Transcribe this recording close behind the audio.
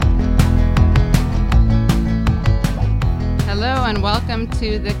and welcome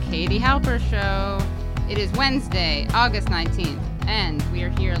to the Katie Halper Show. It is Wednesday, August 19th, and we are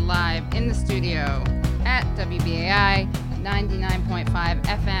here live in the studio at WBAI 99.5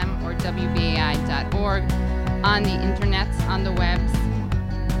 FM or WBAI.org, on the internets, on the webs.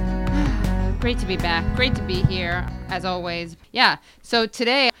 Great to be back. Great to be here, as always. Yeah, so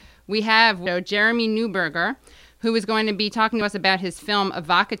today we have Jeremy Newberger, who is going to be talking to us about his film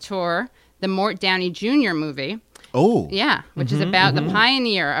Evocateur, the Mort Downey Jr. movie. Oh. Yeah, which is about the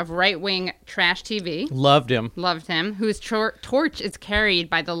pioneer of right-wing trash TV. Loved him. Whose torch is carried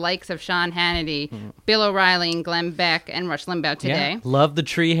by the likes of Sean Hannity, Bill O'Reilly, and Glenn Beck, and Rush Limbaugh today. Yeah. Love the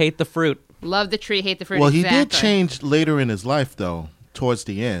tree, hate the fruit. Love the tree, hate the fruit. Well, exactly. he did change later in his life, though, towards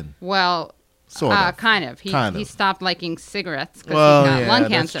the end. Well, sort of. Kind of. He stopped liking cigarettes because he got lung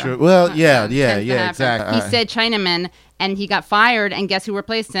cancer. That's true. Well, yeah, exactly. He said Chinaman, and he got fired, and guess who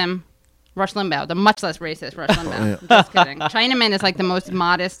replaced him? Rush Limbaugh, the much less racist Rush Limbaugh. Just kidding. Chinaman is like the most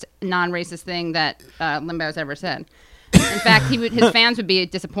modest, non-racist thing that Limbaugh's ever said. In fact, his fans would be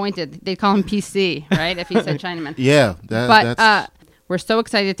disappointed. They'd call him PC, right, if he said Chinaman. Yeah. But we're so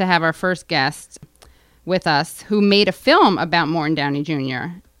excited to have our first guest with us who made a film about Morton Downey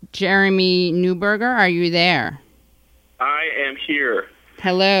Jr. Jeremy Newberger, are you there? I am here.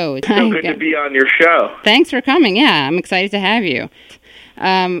 Hello. It's so good to be on your show. Thanks for coming. Yeah, I'm excited to have you.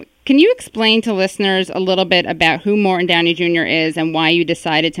 Can you explain to listeners a little bit about who Morton Downey Jr. is and why you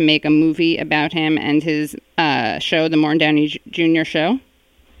decided to make a movie about him and his show, The Morton Downey Jr. Show?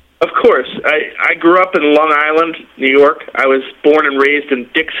 Of course. I grew up in Long Island, New York. I was born and raised in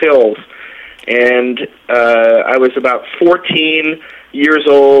Dix Hills. And I was about 14 years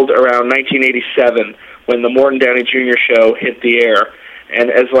old around 1987 when the Morton Downey Jr. show hit the air. And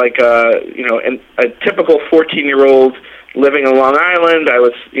as like a typical 14-year-old living in Long Island, I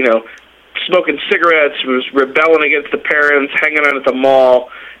was, smoking cigarettes, was rebelling against the parents, hanging out at the mall,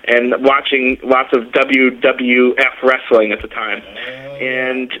 and watching lots of WWF wrestling at the time.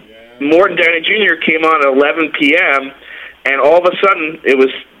 And Morton Downey Jr. came on at 11 p.m., and all of a sudden, it was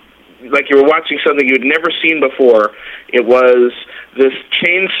like you were watching something you had never seen before. It was this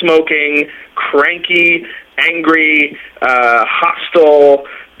chain-smoking, cranky, angry, hostile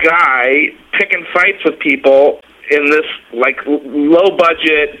guy picking fights with people in this like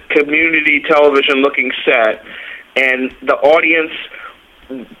low-budget community television-looking set, and the audience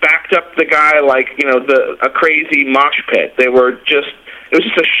backed up the guy like a crazy mosh pit. It was just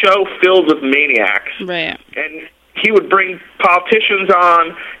a show filled with maniacs. Right. And he would bring politicians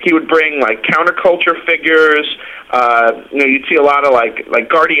on. He would bring like counterculture figures. You'd see a lot of like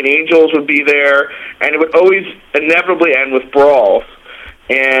guardian angels would be there, and it would always inevitably end with brawls.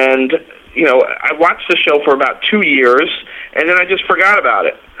 And I watched the show for about 2 years, and then I just forgot about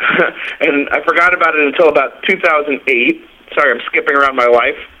it. And I forgot about it until about 2008. Sorry, I'm skipping around my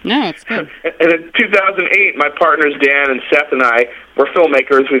life. No, it's good. And in 2008, my partners Dan and Seth and I were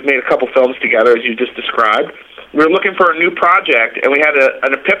filmmakers. We've made a couple films together, as you just described. We were looking for a new project, and we had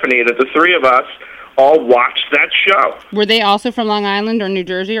an epiphany that the three of us all watched that show. Were they also from Long Island or New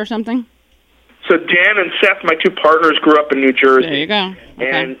Jersey or something? So Dan and Seth, my two partners, grew up in New Jersey. There you go. Okay.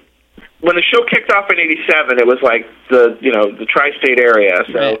 And when the show kicked off in '87, it was like the tri-state area.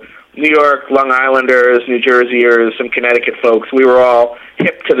 So right. New York, Long Islanders, New Jerseyers, some Connecticut folks, we were all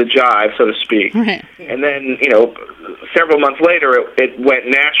hip to the jive, so to speak. Right. And then, several months later, it went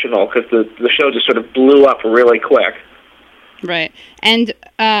national because the show just sort of blew up really quick. Right. And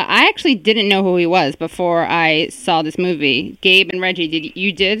I actually didn't know who he was before I saw this movie. Gabe and Reggie,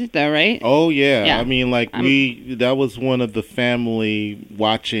 you did, though, right? Oh, yeah. I mean, that was one of the family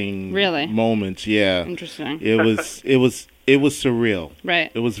watching moments. Yeah. Interesting. It was surreal.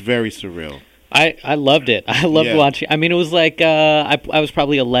 Right. It was very surreal. I loved it. I loved watching. I mean, it was like I was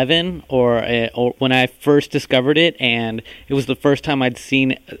probably 11 or when I first discovered it, and it was the first time I'd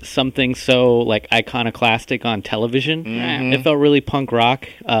seen something so like iconoclastic on television. Mm-hmm. It felt really punk rock.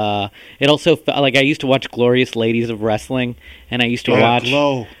 It also felt like I used to watch Glorious Ladies of Wrestling, and I used to watch,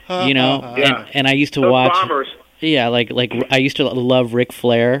 and I used to watch, Bombers. Yeah, like I used to love Ric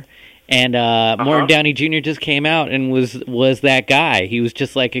Flair. And Morton Downey Jr. just came out and was that guy. He was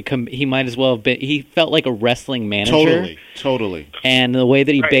just like he might as well have been. He felt like a wrestling manager. Totally. And the way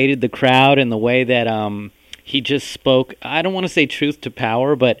that he baited the crowd, and the way that he just spoke. I don't want to say truth to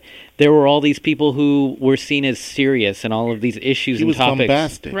power, but there were all these people who were seen as serious and all of these issues and topics. He was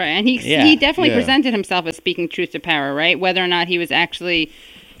bombastic. Right, and he definitely presented himself as speaking truth to power. Right, whether or not he was actually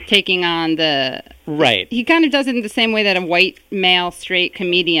taking on the right. He kind of does it in the same way that a white male straight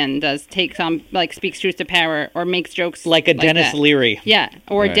comedian does, takes on speaks truth to power or makes jokes like a Dennis that. Leary. Yeah,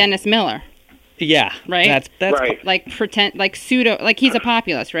 or Dennis Miller. Yeah, right. That's right. Like pretend, like pseudo, like he's a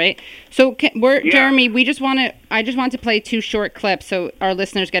populist, right? So Jeremy, I just want to play 2 short clips so our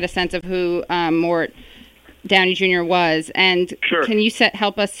listeners get a sense of who Mort Downey Jr. was. And sure. Can you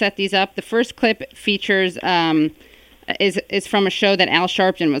help us set these up? The first clip features is from a show that Al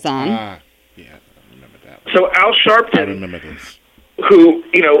Sharpton was on. Yeah, I remember that. So Al Sharpton. I remember this. Who,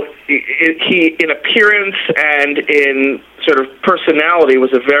 he in appearance and in sort of personality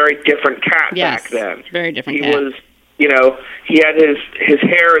was a very different cat back then. Very different he cat. Was, he had his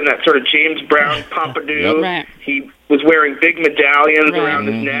hair in that sort of James Brown pompadour. Yep. Right. He was wearing big medallions around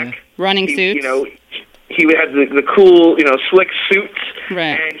his neck. Running suits. He had the cool, slick suits.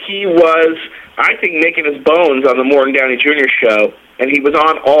 Right. And he was, I think, making his bones on the Morton Downey Jr. show. And he was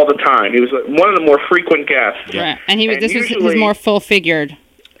on all the time. He was one of the more frequent guests. Right. And this is his more full-figured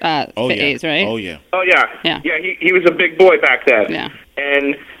phase, right? Oh, yeah. Oh, yeah. Yeah. Yeah, he was a big boy back then. Yeah.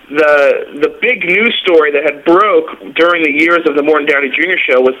 And the big news story that had broke during the years of the Morton Downey Jr.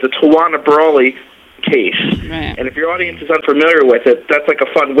 show was the Tawana Brawley case. Right. And if your audience is unfamiliar with it, that's like a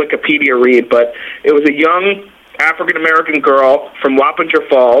fun Wikipedia read. But it was a young African-American girl from Wappinger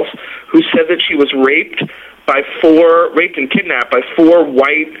Falls who said that she was raped and kidnapped by 4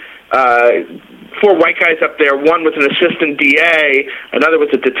 white guys up there. One was an assistant DA, another was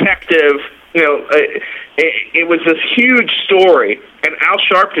a detective. It was this huge story, and Al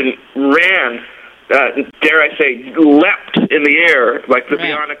Sharpton ran, dare I say, leapt in the air like the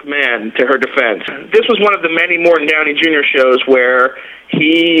Bionic Man to her defense. This was one of the many Morton Downey Jr. shows where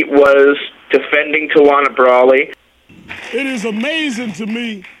he was defending Tawana Brawley. It is amazing to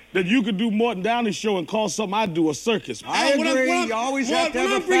me that you could do Morton Downey show and call something I do a circus. I agree. You always have to have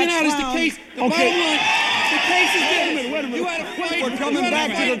a What I'm bringing out is the clown. case. The bottom line, the case is different. Wait a minute. You had a fight. We're coming back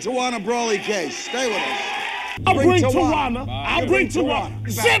to the Tawana Brawley case. Stay with us. I'll bring Tawana. I'll bring Tawana.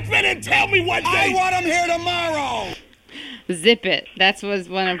 Zip it and tell me what day. I want him here tomorrow. Zip it. That was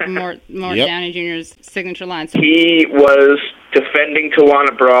one of Mort Downey Jr.'s signature lines. He was defending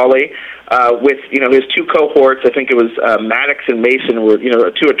Tawana Brawley with his 2 cohorts. I think it was Maddox and Mason were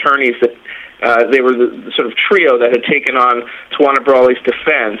 2 attorneys that they were the sort of trio that had taken on Tawana Brawley's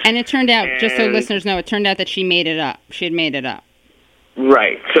defense. And it turned out, just so listeners know, it turned out that she made it up. She had made it up.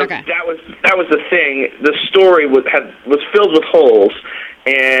 Right. So okay. that was the thing. The story was filled with holes,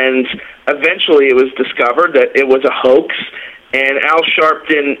 and eventually it was discovered that it was a hoax, and Al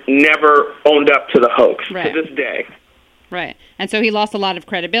Sharpton never owned up to the hoax to this day. Right. And so he lost a lot of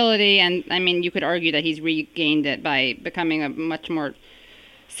credibility, and I mean, you could argue that he's regained it by becoming a much more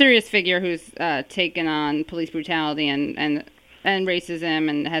serious figure who's taken on police brutality and racism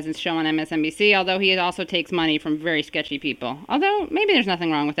and has his show on MSNBC, although he also takes money from very sketchy people. Although maybe there's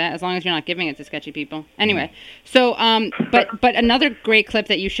nothing wrong with that as long as you're not giving it to sketchy people. Anyway, so but another great clip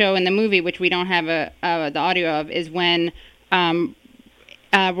that you show in the movie, which we don't have the audio of, is when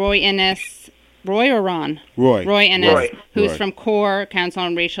Roy Innes Roy or Ron? Roy Innes, who's from CORE, Council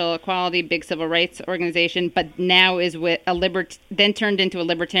on Racial Equality, big civil rights organization, but now is with then turned into a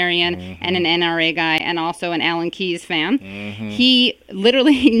libertarian and an NRA guy, and also an Alan Keyes fan. He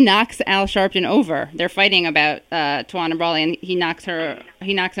literally knocks Al Sharpton over. They're fighting about Tawana Brawley, and he knocks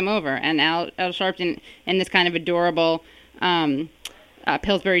him over. And Al Sharpton, in this kind of adorable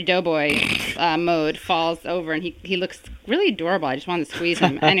Pillsbury Doughboy mode, falls over, and he looks really adorable. I just wanted to squeeze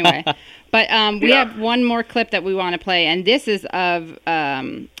him. Anyway, but we have one more clip that we want to play, and this is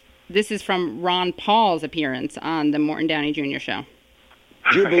from Ron Paul's appearance on the Morton Downey Jr. show.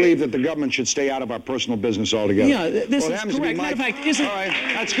 Do you believe that the government should stay out of our personal business altogether? Yeah, this is correct. Matter of fact, all right,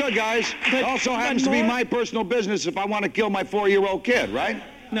 that's good, guys. It also happens to be my personal business if I want to kill my 4-year-old kid, right?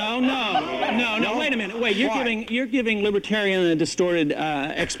 No, wait a minute. Wait, you're giving libertarian a distorted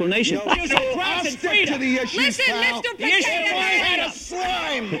explanation. No, I'll stick to the issues, pal. Mr. If I had a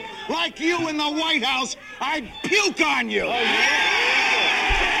slime like you in the White House, I'd puke on you.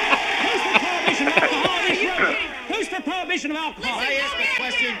 Who's for prohibition of alcohol? I ask a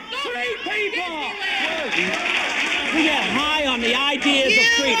question. 3 people. We get high on the ideas of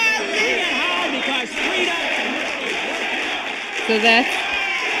freedom. We get high because freedom.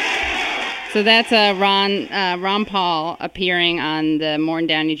 So that's Ron Paul appearing on the Morton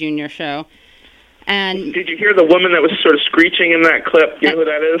Downey Jr. show. And did you hear the woman that was sort of screeching in that clip? You know who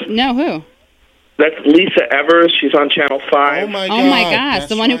that is? No, who? That's Lisa Evers. She's on Channel 5. Oh my gosh,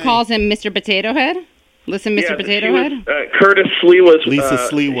 the one who calls him Mr. Potato Head? Listen, Mr. Potato Head? Curtis Sliwa's Lisa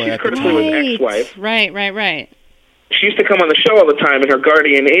Sliwa. Curtis Sliwa's ex-wife. Right. She used to come on the show all the time in her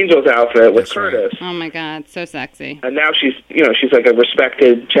Guardian Angels outfit with Curtis. Right. Oh my God, so sexy. And now she's like a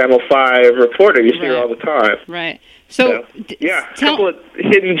respected Channel 5 reporter. You see her all the time. Right. So, a couple of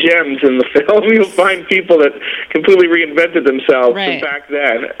hidden gems in the film. You'll find people that completely reinvented themselves from back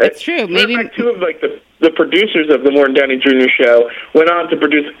then. It's true. Maybe two of the producers of the Morton Downey Jr. show went on to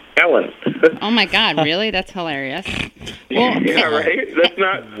produce Ellen. Oh my God! Really? That's hilarious. Well, right. That's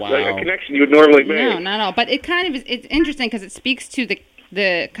not like a connection you would normally make. No, not at all. But it kind of is. It's interesting because it speaks to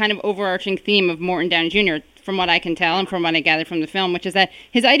the kind of overarching theme of Morton Downey Jr. From what I can tell and from what I gather from the film, which is that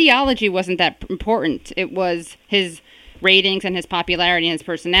his ideology wasn't that important. It was his ratings and his popularity and his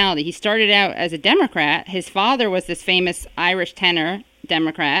personality. He started out as a Democrat. His father was this famous Irish tenor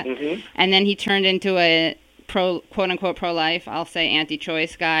Democrat, and then he turned into a quote-unquote pro-life, I'll say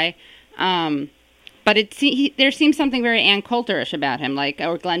anti-choice guy. But there seems something very Ann Coulter-ish about him,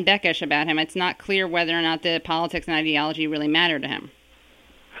 or Glenn Beck-ish about him. It's not clear whether or not the politics and ideology really matter to him.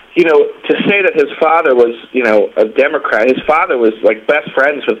 To say that his father was, a Democrat, his father was like best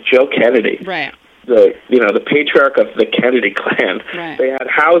friends with Joe Kennedy. Right. The patriarch of the Kennedy clan. Right. They had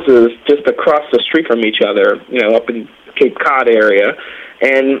houses just across the street from each other, up in Cape Cod area,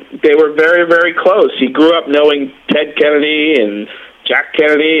 and they were very, very close. He grew up knowing Ted Kennedy and Jack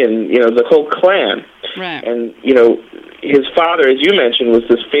Kennedy and, the whole clan. Right. And, his father, as you mentioned, was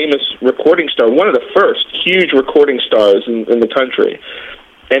this famous recording star, one of the first huge recording stars in the country.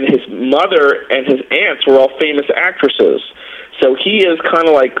 And his mother and his aunts were all famous actresses. So he is kind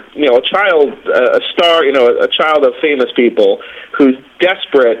of like, a child, a star, a child of famous people who's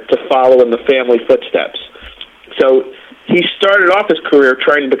desperate to follow in the family footsteps. So he started off his career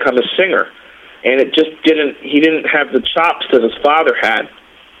trying to become a singer, and he didn't have the chops that his father had.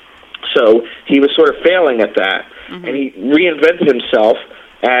 So he was sort of failing at that, and he reinvented himself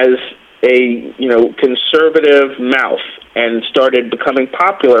as a, conservative mouth and started becoming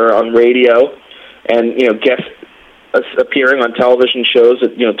popular on radio and, guest appearing on television shows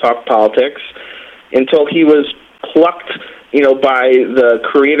that, talk politics until he was plucked, by the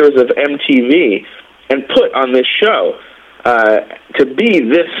creators of MTV and put on this show to be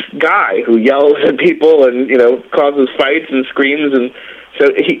this guy who yells at people and, causes fights and screams. And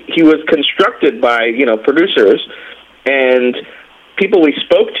so he was constructed by, producers, and people we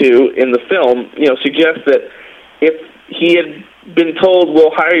spoke to in the film, suggest that if he had been told,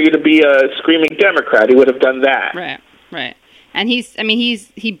 we'll hire you to be a screaming Democrat, he would have done that. Right. And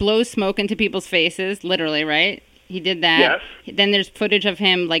he blows smoke into people's faces, literally, right? He did that. Yes. Then there's footage of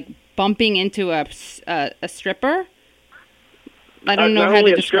him, bumping into a stripper. I don't know how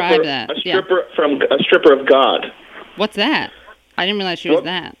to describe that. A stripper of God. What's that? I didn't realize she was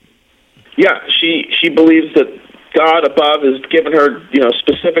that. Yeah, she believes that God above has given her,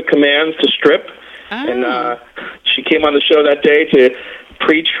 specific commands to strip. Oh. And she came on the show that day to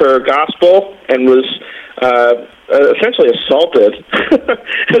preach her gospel and was essentially assaulted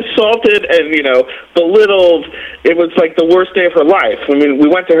and, belittled. It was like the worst day of her life. I mean, we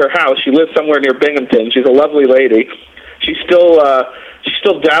went to her house. She lives somewhere near Binghamton. She's a lovely lady. She still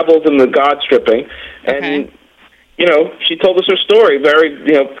dabbles in the God stripping. And, she told us her story very,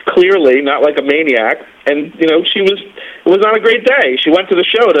 clearly, not like a maniac. And, it was not a great day. She went to the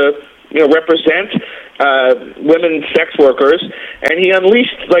show to, represent women sex workers, and he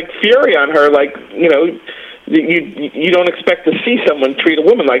unleashed, fury on her, you don't expect to see someone treat a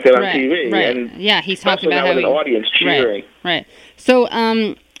woman like that on TV. Right. And he's talking about how an audience cheering. Right. So,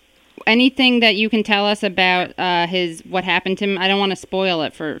 anything that you can tell us about what happened to him? I don't want to spoil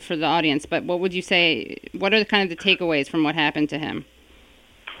it for the audience, but what would you say? What are the kind of the takeaways from what happened to him?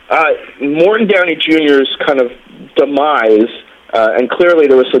 Morton Downey Jr.'s kind of demise, and clearly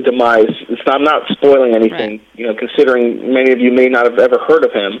there was a demise. I'm not spoiling anything, considering many of you may not have ever heard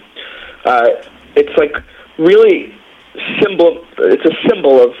of him. It's really it's a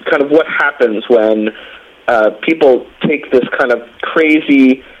symbol of kind of what happens when people take this kind of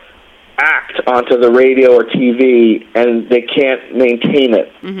crazy act onto the radio or TV and they can't maintain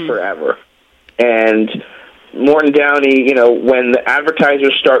it forever. And Morton Downey, when the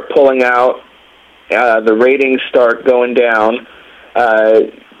advertisers start pulling out, the ratings start going down,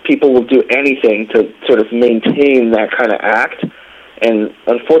 people will do anything to sort of maintain that kind of act. And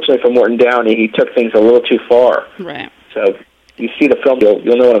unfortunately for Morton Downey, he took things a little too far. Right. So you see the film,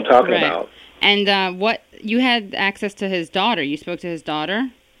 you'll know what I'm talking about. And you had access to his daughter. You spoke to his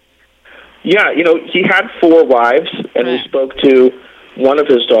daughter? Yeah, he had 4 wives, and we spoke to one of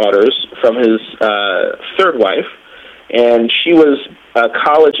his daughters from his third wife, and she was a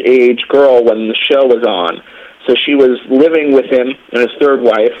college-age girl when the show was on. So she was living with him and his third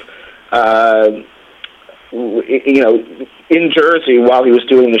wife, in Jersey while he was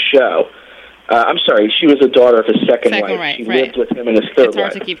doing the show. I'm sorry, she was a daughter of his second wife. She lived with him and his third wife. It's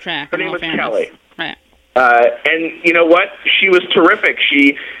hard to keep track. Her name was Kelly. Right. And you know what? She was terrific.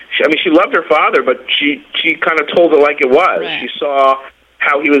 She loved her father, but she kind of told it like it was. Right. She saw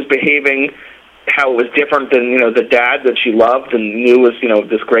how he was behaving, how it was different than, the dad that she loved and knew was,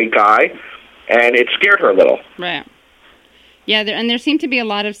 this great guy, and it scared her a little. Right. Yeah, there seemed to be a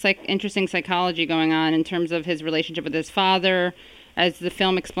lot of interesting psychology going on in terms of his relationship with his father. As the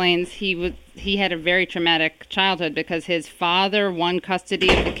film explains, he had a very traumatic childhood because his father won custody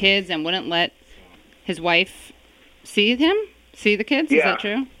of the kids and wouldn't let his wife see the kids. Yeah. Is that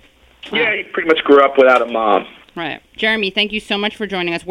true? Yeah, he pretty much grew up without a mom. Right. Jeremy, thank you so much for joining us.